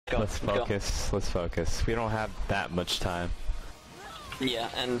Go. Let's focus. Let's focus. We don't have that much time. Yeah,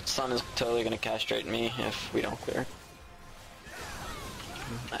 and Sun is totally gonna castrate me if we don't clear.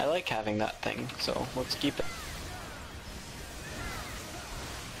 I like having that thing, so let's keep it.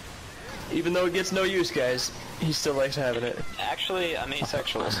 Even though it gets no use, guys, he still likes having it. Actually, I'm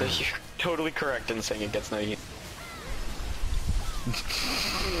asexual, so you're totally correct in saying it gets no use.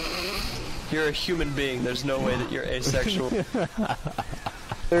 You're a human being, there's no way that you're asexual.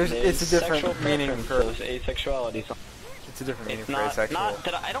 It's a different meaning for asexuality. So it's a different meaning it's for not, asexual. not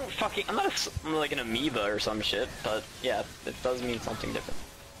that I'm not I'm like an amoeba or some shit, but yeah, it does mean something different.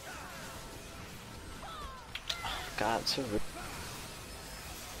 God, it's so rude.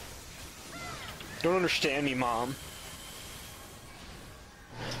 Don't understand me, Mom.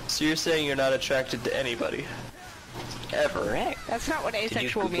 So you're saying you're not attracted to anybody? Ever? Correct. That's not what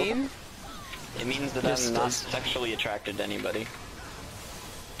asexual means. It means that Yes, I'm it not does. sexually attracted to anybody.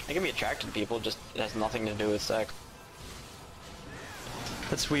 I can be attracted to people, just it has nothing to do with sex.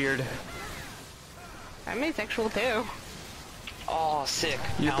 That's weird. I'm asexual too. Oh, sick.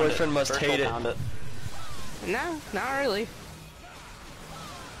 Your Pound boyfriend must Virtual hate it. pound it. No, not really.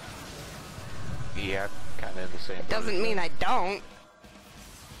 Yeah, kind of in the same boat. Doesn't mean I don't.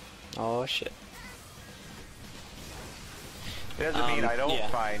 Oh, shit. It doesn't mean I don't yeah.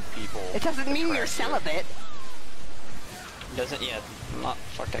 find people. It doesn't mean you're attractive. celibate. Doesn't, yeah, not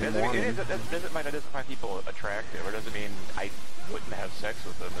fucking It doesn't, Mormon. it doesn't mean I doesn't find people attractive, or doesn't mean I wouldn't have sex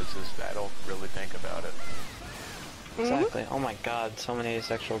with them. It's just I don't really think about it. Exactly. Oh my god, so many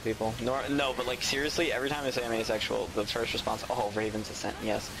asexual people. No, but like seriously, every time I say I'm asexual, the first response, oh, Raven's Ascent,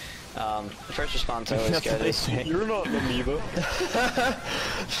 yes. The first response I always That's what get they is, say. you're not an amoeba.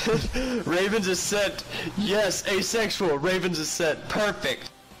 Raven's Ascent. Yes, asexual. Raven's Ascent. Perfect.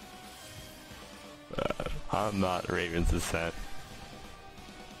 I'm not Raven's Ascent.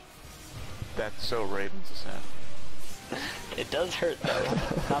 That's so Raven's Ascent. It does hurt though.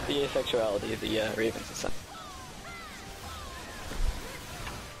 Not the asexuality, the Raven's Ascent.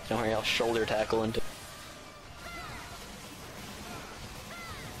 Don't worry, I'll shoulder tackle into.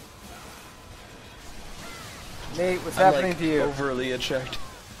 Nate, what's I'm happening like to you? overly attracted.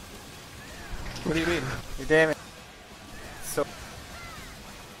 What do you mean? You're damn it. So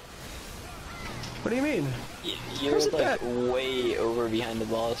What do you mean? You're How's it like bad? way over behind the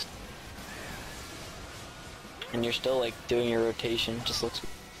boss. And you're still like doing your rotation, just looks.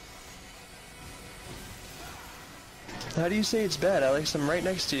 How do you say it's bad, Alex? I'm right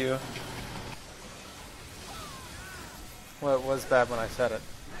next to you. well, it was bad when I said it.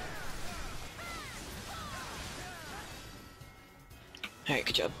 Alright,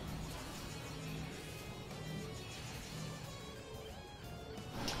 good job.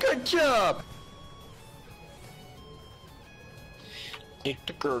 Good job! It's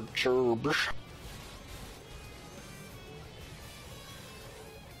a good job.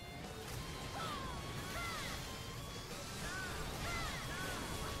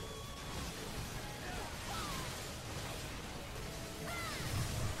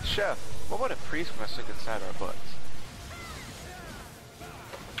 Chef, what would a priest want to stick inside our butts?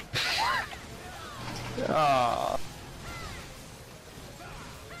 Ah.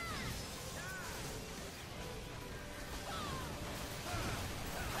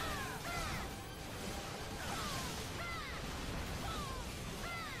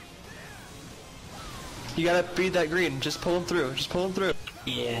 You gotta beat that green. Just pull him through. Just pull him through.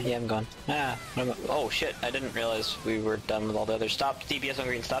 Yeah, I'm gone. Oh shit, I didn't realize we were done with all the others. Stop DPS on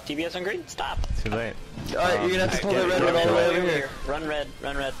green, stop DPS on green, stop! Too late. Alright, you're gonna have to pull that red Run one all the way red over here. Run red,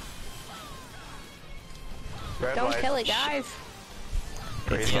 run red. Red Don't light. kill it, guys.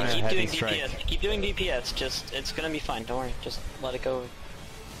 Green Yeah, light, keep heavy doing strike. DPS, keep doing DPS, just, it's gonna be fine, don't worry, just let it go.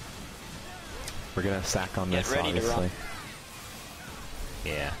 We're gonna sack on Get this, ready to obviously. run.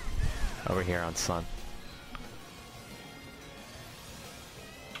 Yeah. Over here on Sun.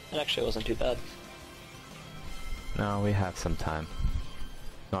 It actually wasn't too bad. No, we have some time.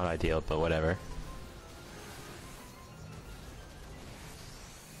 Not ideal, but whatever.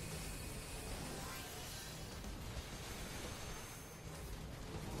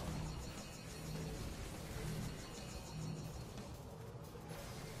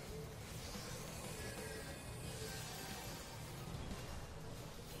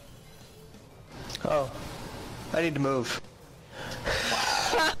 Oh. I need to move.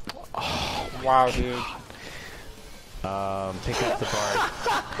 Wow, dude. Pick up the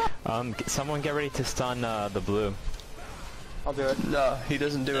bard. Someone get ready to stun the blue. I'll do it. No, he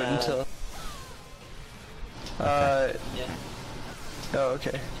doesn't do it until... Yeah, Oh,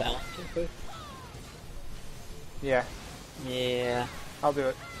 okay. balance. Yeah, Yeah. I'll do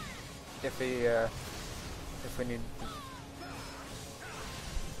it. if we need.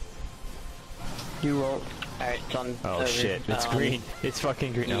 You won't. Alright, done. Oh shit, it's green. It's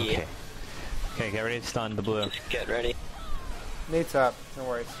fucking green. Yeah. Okay. Okay, get ready to stun the blue. Get ready. Nate's up. No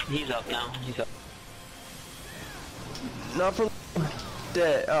worries. He's up now. He's up. Not for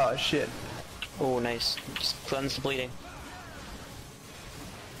dead. Oh shit. Oh, nice. Just cleanse the bleeding.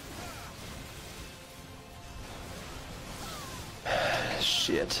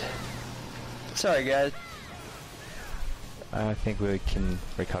 Shit. Sorry, guys. I think we can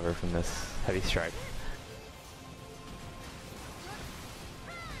recover from this heavy strike.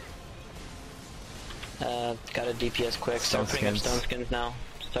 Got a DPS quick. Start putting up stone skins now.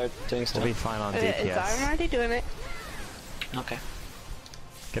 Start doing stuff. We'll be fine on I'm DPS. already doing it. Okay.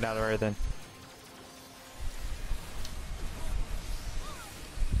 Get out of there then.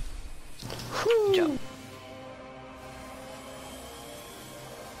 Good job.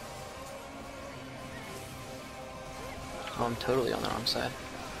 Oh, I'm totally on the wrong side.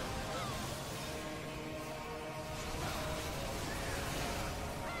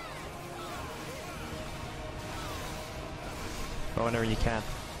 Go whenever you can.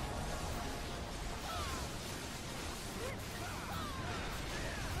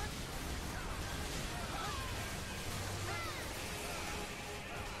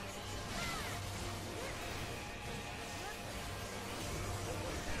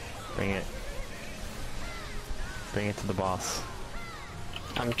 Bring it. Bring it to the boss.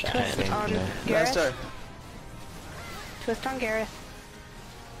 I'm Twist trying. on yeah. Last Gareth. turn. Twist on Gareth.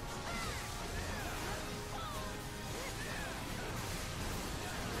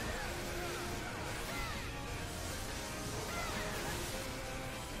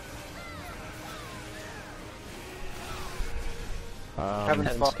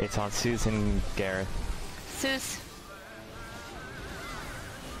 Heaven's Fall. It's on Susan Gareth. Zeus.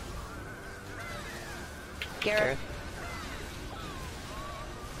 Gareth. Gareth.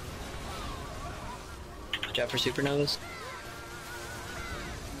 Watch out for supernovas.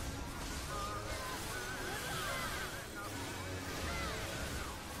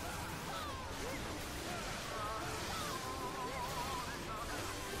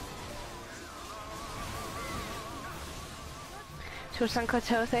 Twist on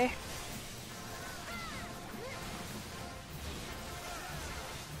Kotose.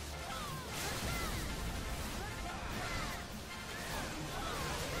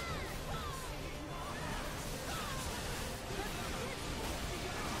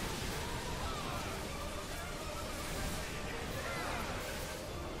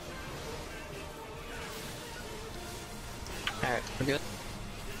 Alright, we're good.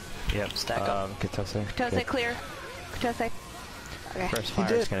 Yep. Stack up. Kitose. Kotose Good. clear. Kotose. Okay. First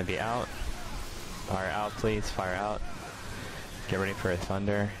fire is going to be out. Fire out, please. Fire out. Get ready for a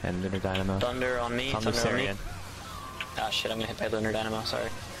thunder and lunar dynamo. Thunder on me. Thunder Thunder on me. Sarian. Ah shit, I'm gonna hit by lunar dynamo. Sorry.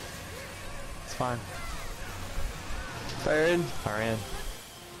 It's fine. Fire in. Fire in.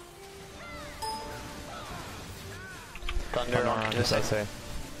 Thunder on Kitose. Kitose.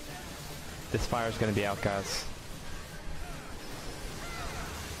 This fire is going to be out, guys.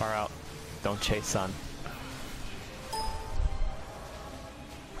 Far out. Don't chase sun.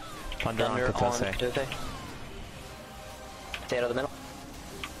 Thunder on Thunder on Kitose. Kitose. Stay out of the middle.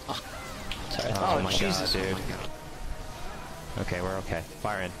 Oh, sorry. Oh, my Jesus. god, dude. Okay, we're okay.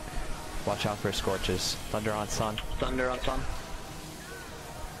 Fire in. Watch out for scorches. Thunder on sun. Thunder on sun.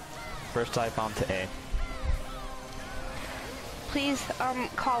 First dive bomb to A. Please,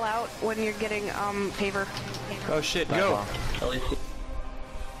 call out when you're getting, favor. Oh shit, Dive go! bomb. LEC.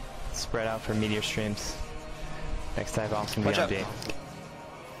 Spread out for meteor streams. Next dive bomb's gonna be Watch on out. D.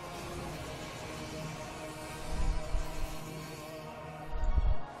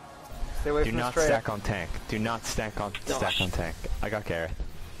 Stay away Do from the not stray. stack on tank. Do not stack on No. tank. I got Gareth.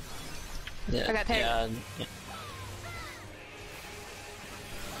 Yeah, I got tank. yeah.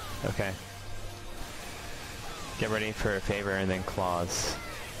 Okay. Get ready for a favor and then claws.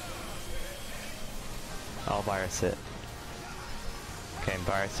 I'll virus it. Okay, I'm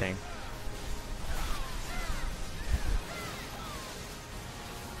virusing.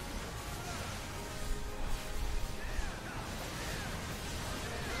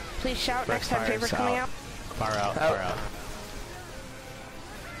 Please shout next First time fire's favor's coming out. Fire out, fire out.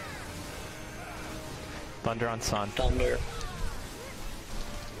 Thunder on sun. Thunder.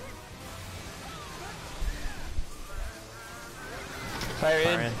 Fire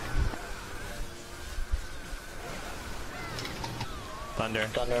Fire in. in. Thunder.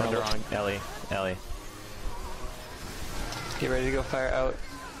 Thunder on Thunder the- on Ellie. Ellie. Get ready to go fire out.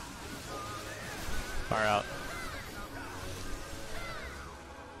 Fire out.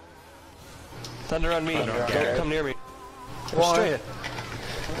 Thunder on me. Thunder on Don't me. come near me. One. Destroy it.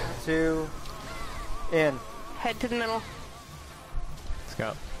 2, in. Head to the middle. Let's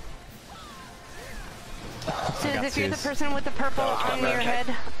go. Suze, got if you're the Suze. person with the purple on your head,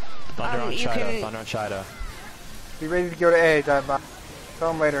 Thunder on you Shido. can... Thunder on Shido. Be ready to go to A, dive bomb.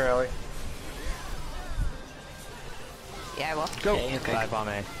 Tell him later, Ellie. Yeah, I will. Go. Okay, okay. Dive bomb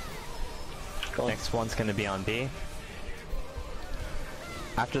A. Go. Next one's gonna be on B.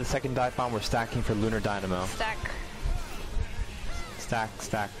 After the second dive bomb, we're stacking for Lunar Dynamo. Stack. Stack,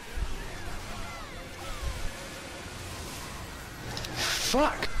 stack.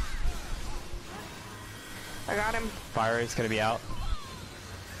 Fuck. I got him. Fire rate's gonna be out.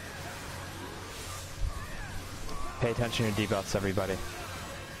 Pay attention to debuffs, everybody.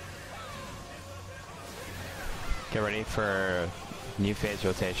 Get ready for new phase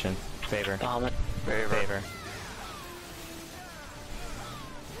rotation. Favor. Bahamut. Favor.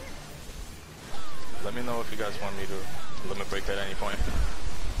 Let me know if you guys want me to limit break at any point.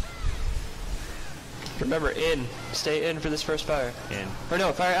 Remember, in. Stay in for this first fire. In. Or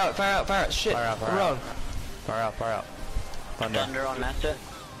no, fire out, fire out, fire out. Shit. Fire out, fire I'm out. wrong. Fire out, fire out. Thunder. Thunder on Master.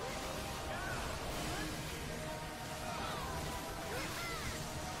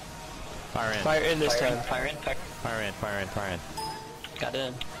 Fire in. Fire in this Fire time. in, fire in, fire. Fire in, fire in, fire in. Got it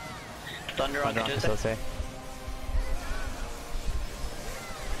in. Thunder on Thunder on Jose. Kasose.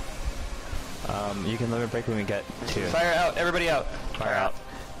 You can limit break when we get to. Fire out, everybody out. Fire out.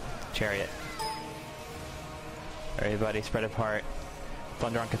 Chariot. Everybody spread apart.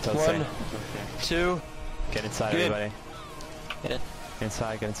 Thunder on Katose. 1, 2. Get inside, Good. everybody. Get it. Get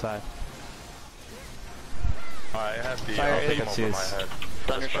inside, get inside. I have the Fire beam in. over my head.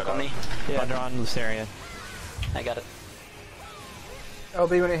 Thunder Spread shook on out. me. Yeah. Thunder on Lucerian. I got it.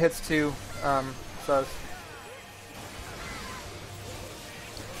 LB when it hits 2, Sus.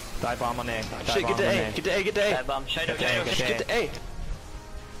 Dive bomb on A. Dive Shit, bomb get to on A, get to A, get to A. Bad bomb. Shido, Okay, Shido, okay. Shido. Get to A.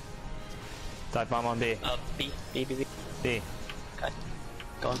 Dive bomb on B. B, B, B, B. B. Okay.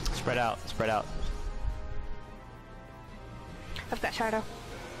 Go on. Spread out, spread out. I've got Shido.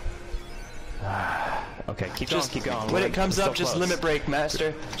 Okay, keep Just going, keep going. When We're it comes still up, just close. limit break,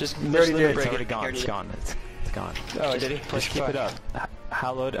 master. Just already limit did. It's break already it. gone, Already it's did. gone. It's gone. Oh, did he? Just keep it up.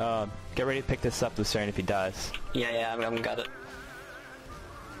 Hallowed, get ready to pick this up, Lucerian, if he dies. Yeah, I'm got it.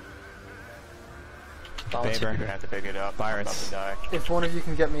 Favor. You're gonna have to pick it up. I'm about Virus. to die. If one of you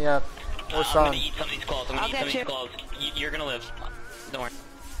can get me up, or I'm Son. gonna eat some of these claws. I'm gonna I'll eat some of get these you. claws. You're gonna live. Don't worry.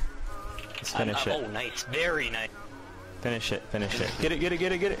 Let's finish it. Oh, nice. Very nice. Finish it, finish it. Get it, get it,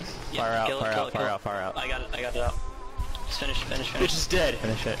 get it, get it. Yeah, Fire out, kill it, fire kill out, it, fire kill it. out, fire out. I got it out. Just finish. Bitch is dead.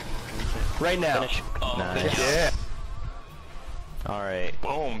 Finish it. Right now. Finish. Oh, Nice. good job. Yeah. Alright.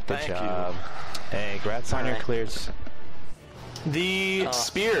 Boom. Good Thank job. Hey, grats on your Alright. clears. The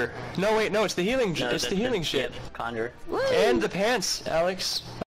spear. No, wait, no, it's the healing. No, it's the healing shit. Yeah, conjure. And the pants, Alex.